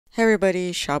Hey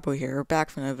everybody, Shabo here, back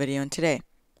from the video, and today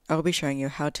I will be showing you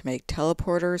how to make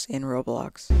teleporters in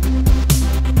Roblox.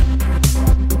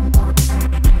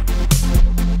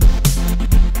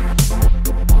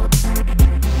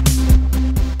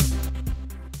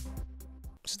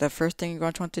 So the first thing you're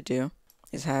going to want to do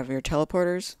is have your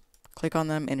teleporters, click on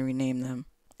them and rename them.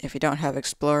 If you don't have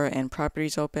Explorer and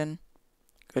Properties open,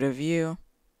 go to View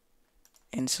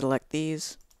and select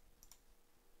these.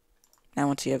 Now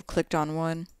once you have clicked on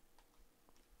one,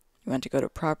 you want to go to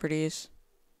Properties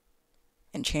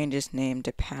and change its name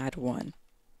to Pad 1.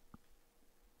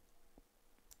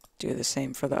 Do the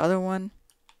same for the other one,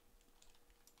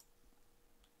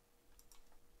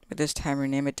 but this time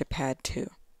rename it to Pad 2.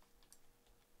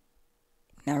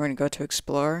 Now we're going to go to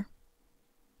Explorer,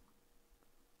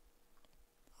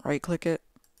 right click it,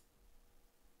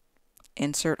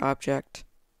 insert object,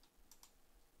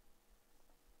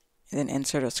 and then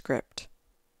insert a script.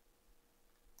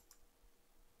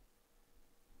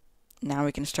 Now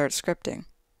we can start scripting.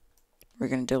 We're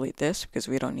going to delete this because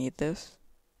we don't need this.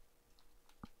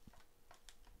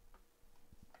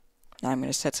 Now I'm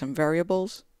going to set some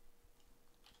variables.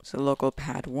 So local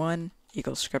pad1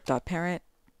 equals script.parent,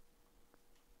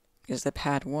 because the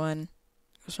pad1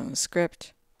 goes from the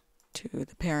script to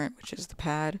the parent, which is the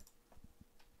pad.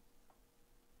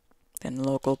 Then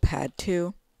local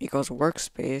pad2 equals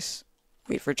workspace,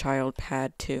 wait for child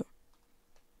pad2.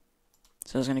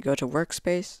 So it's going to go to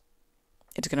workspace.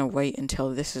 It's going to wait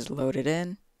until this is loaded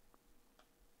in,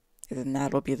 and then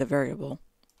that'll be the variable.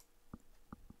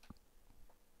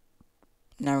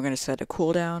 Now we're going to set a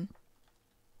cooldown.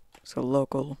 So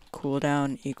local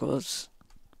cooldown equals,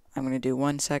 I'm going to do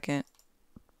 1 second,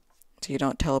 so you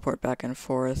don't teleport back and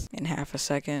forth in half a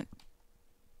second.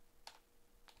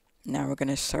 Now we're going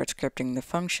to start scripting the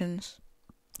functions.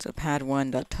 So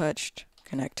pad1.touched,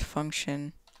 connect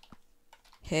function,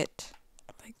 hit,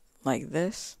 like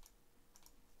this.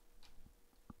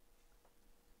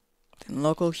 Then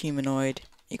local humanoid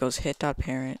equals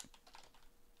hit.parent,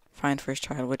 find first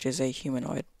child, which is a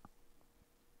humanoid.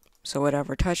 So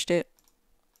whatever touched it,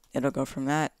 it'll go from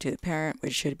that to the parent,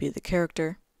 which should be the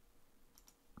character,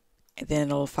 and then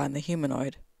it'll find the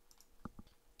humanoid.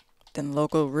 Then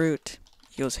local root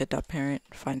equals hit.parent,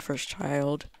 find first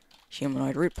child,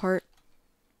 humanoid root part.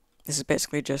 This is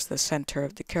basically just the center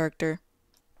of the character.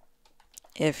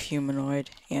 If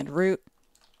humanoid and root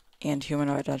and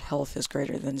humanoid.health is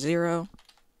greater than 0,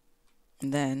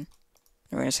 and then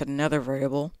we're going to set another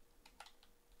variable.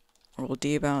 Roll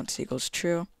dbounce equals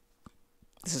true.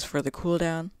 This is for the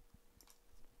cooldown.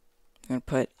 I'm going to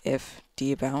put if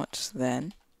dbounce,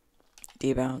 then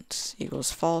dbounce equals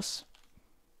false,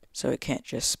 so it can't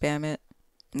just spam it.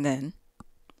 And then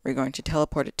we're going to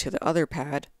teleport it to the other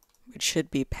pad, which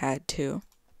should be pad 2.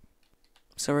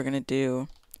 So we're going to do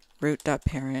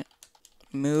root.parent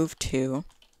move to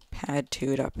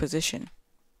pad2.position.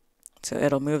 So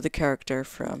it'll move the character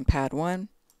from pad 1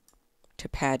 to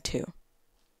pad 2.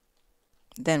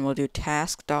 Then we'll do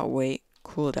task.wait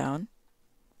cooldown.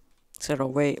 So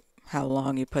it'll wait how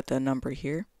long you put the number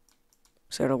here.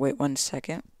 So it'll wait 1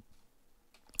 second.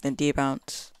 Then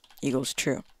dbounce equals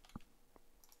true.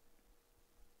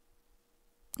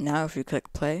 Now if we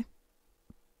click play,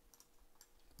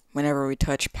 whenever we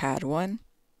touch pad 1,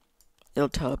 it'll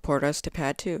teleport us to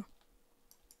pad 2.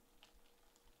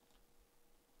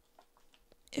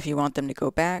 If you want them to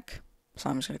go back, so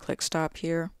I'm just going to click stop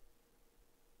here.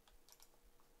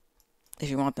 If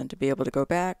you want them to be able to go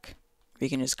back, we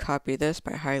can just copy this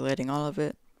by highlighting all of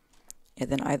it, and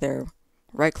then either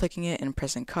right-clicking it and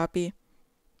pressing copy,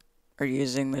 or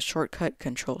using the shortcut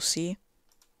Control-C.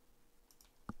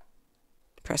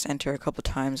 Press enter a couple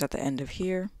times at the end of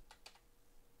here,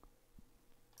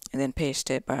 and then paste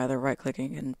it by either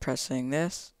right-clicking and pressing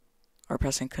this, or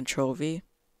pressing Control-V.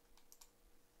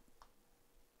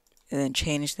 And then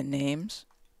change the names,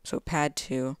 so pad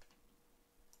 2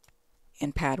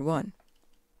 and pad 1.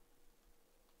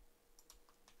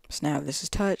 So now if this is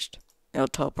touched, it'll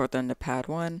teleport them to pad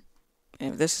 1,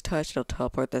 and if this is touched, it'll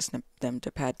teleport them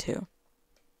to pad 2.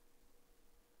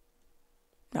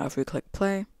 Now if we click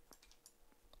play,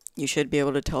 you should be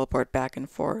able to teleport back and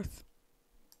forth.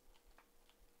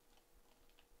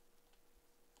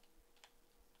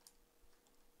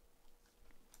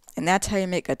 And that's how you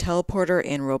make a teleporter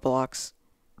in Roblox.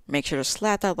 Make sure to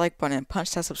slap that like button and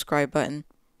punch that subscribe button.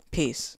 Peace.